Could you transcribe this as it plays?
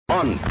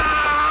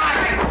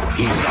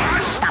He's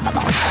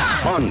unstoppable,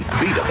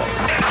 unbeatable,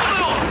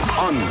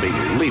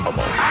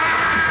 unbelievable.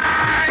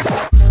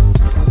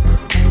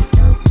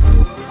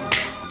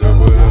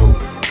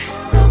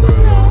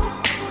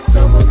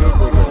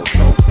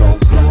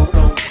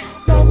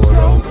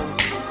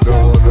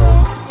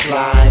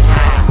 Fly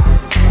high.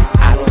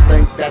 I don't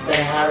think that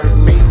they heard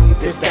me.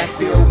 It's that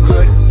feel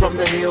good from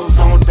the hills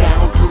on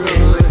down to the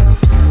hood.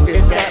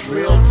 It's that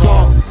real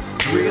talk,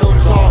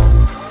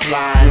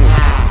 flying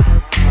high.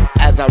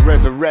 As I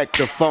resurrect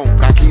the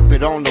funk, I keep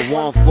it on the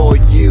one for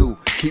you.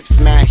 Keep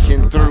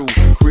smashing through,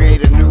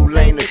 create a new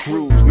lane to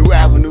cruise, new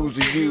avenues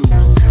to use.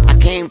 I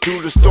came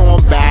through the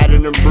storm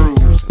battered and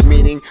bruised,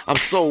 meaning I'm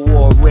so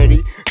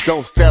already.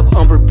 Don't step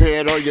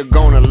unprepared or you're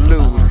gonna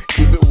lose.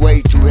 Keep it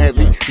way too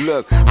heavy.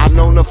 Look, I've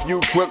known a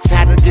few crooks,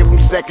 had to give them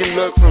second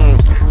looks.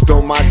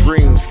 Stole my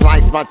dreams,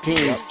 slice my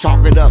teams,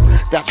 chalk it up,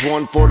 that's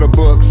one for the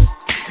books.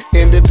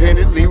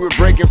 Independently, we're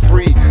breaking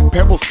free.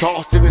 Pebbles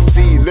tossed in the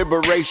sea.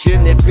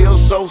 Liberation, it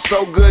feels so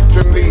good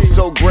to me.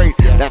 So great,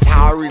 that's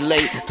how I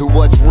relate to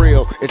what's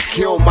real. It's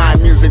Kill My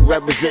Music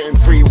representing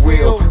free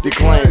will.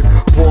 Declaime,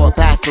 pour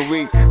past the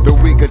week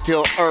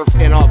until Earth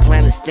and our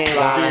planet stand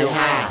still.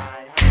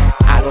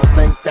 I don't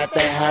think that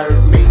they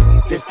heard me.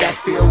 It's that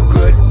feel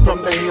good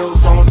from the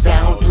hills on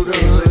down to the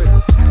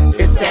hood.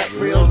 It's that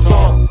real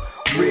talk,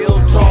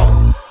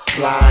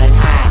 flying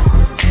high.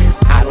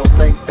 I don't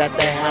think that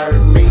they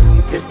heard me.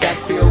 It's that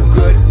feel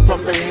good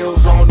from the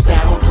hills on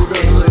down to the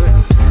hood.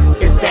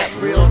 It's that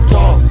real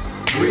talk,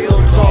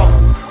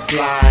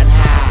 flying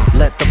high.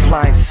 Let the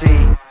blind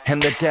see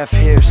and the deaf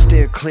hear,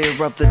 steer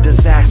clear of the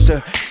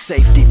disaster.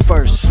 Safety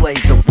first, slay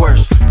the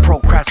worst.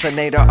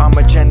 Procrastinator, I'm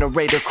a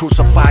generator,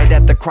 crucified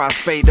at the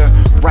crossfader.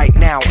 Right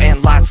now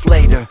and lots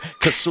later,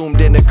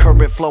 consumed in a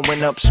current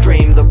flowing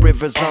upstream. The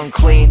river's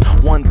unclean,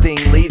 one thing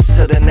leads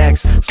to the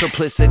next.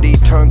 Simplicity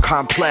turned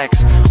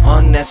complex,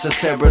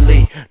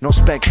 unnecessarily. No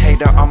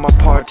spectator, I'm a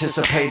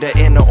participator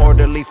in an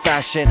orderly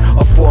fashion,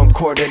 a form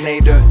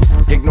coordinator.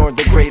 Ignore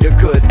the greater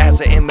good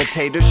as an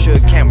imitator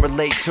should. Can't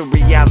relate to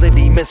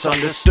reality,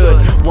 misunderstood.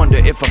 Wonder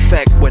if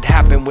effect would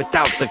happen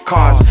without the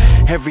cause.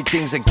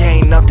 Everything's a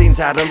gain, nothing's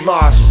at a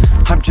loss.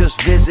 I'm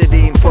just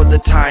visiting for the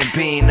time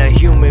being, a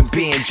human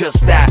being,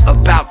 just that,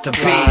 about to be.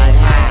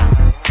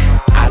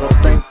 I don't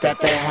think that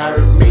they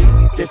heard me.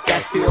 It's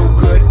that feel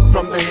good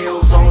from the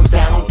hills on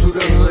down to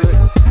the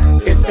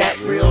hood. It's that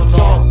real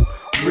talk,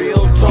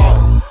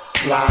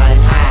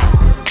 flying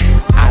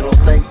high. I don't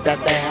think that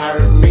they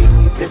heard me.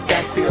 It's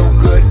that feel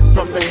good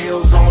from the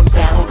hills on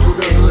down to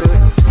the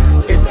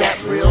hood. It's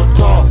that real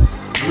talk,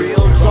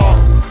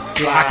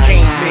 I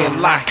came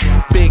in like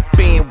Big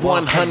Ben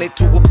 100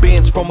 to a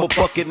Benz from a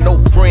bucket, no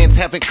friends,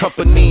 having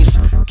companies,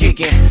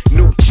 gigging,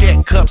 new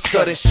check cup,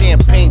 sudden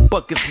champagne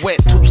buckets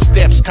wet, 2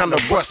 steps, kinda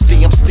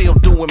rusty, I'm still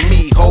doing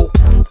me, ho.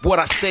 What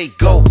I say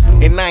go,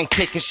 and I ain't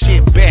taking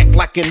shit back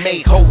like an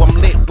A-ho. I'm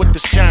lit with the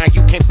shine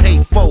you can't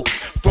pay for.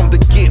 From the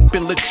get,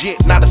 been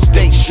legit, not a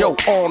stage show,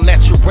 all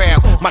natural.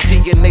 My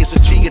DNA's a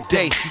G a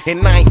day,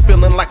 and I ain't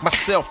feeling like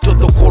myself till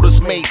the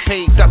quarter's made.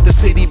 Paved out the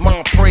city,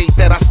 mom prayed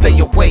that I stay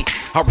away.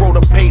 I wrote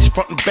a page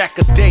front and back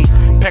a day.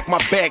 Pack my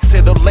bags,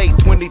 hit a late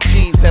 20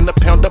 G's and a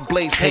pound of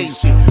blaze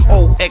hazy.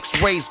 Old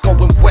X-rays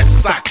going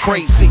west side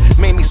crazy.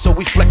 Made me so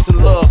we flexin'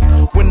 love.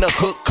 When the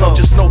hook come,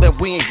 just know that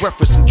we ain't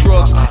referencing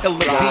drugs.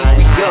 LMD,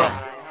 we up.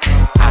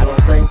 I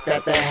don't think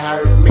that they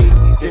heard me.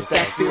 It's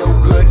that feel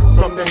good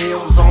from the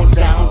hills on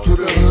down to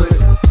the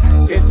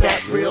hood. It's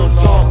that real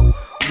talk,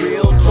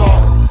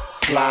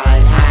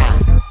 flying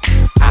high.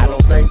 I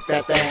don't think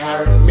that they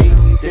heard me.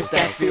 It's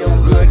that feel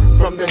good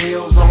from the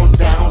hills on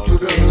down to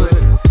the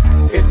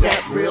hood. It's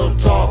that real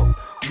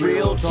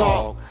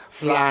talk,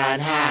 flying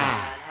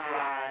high.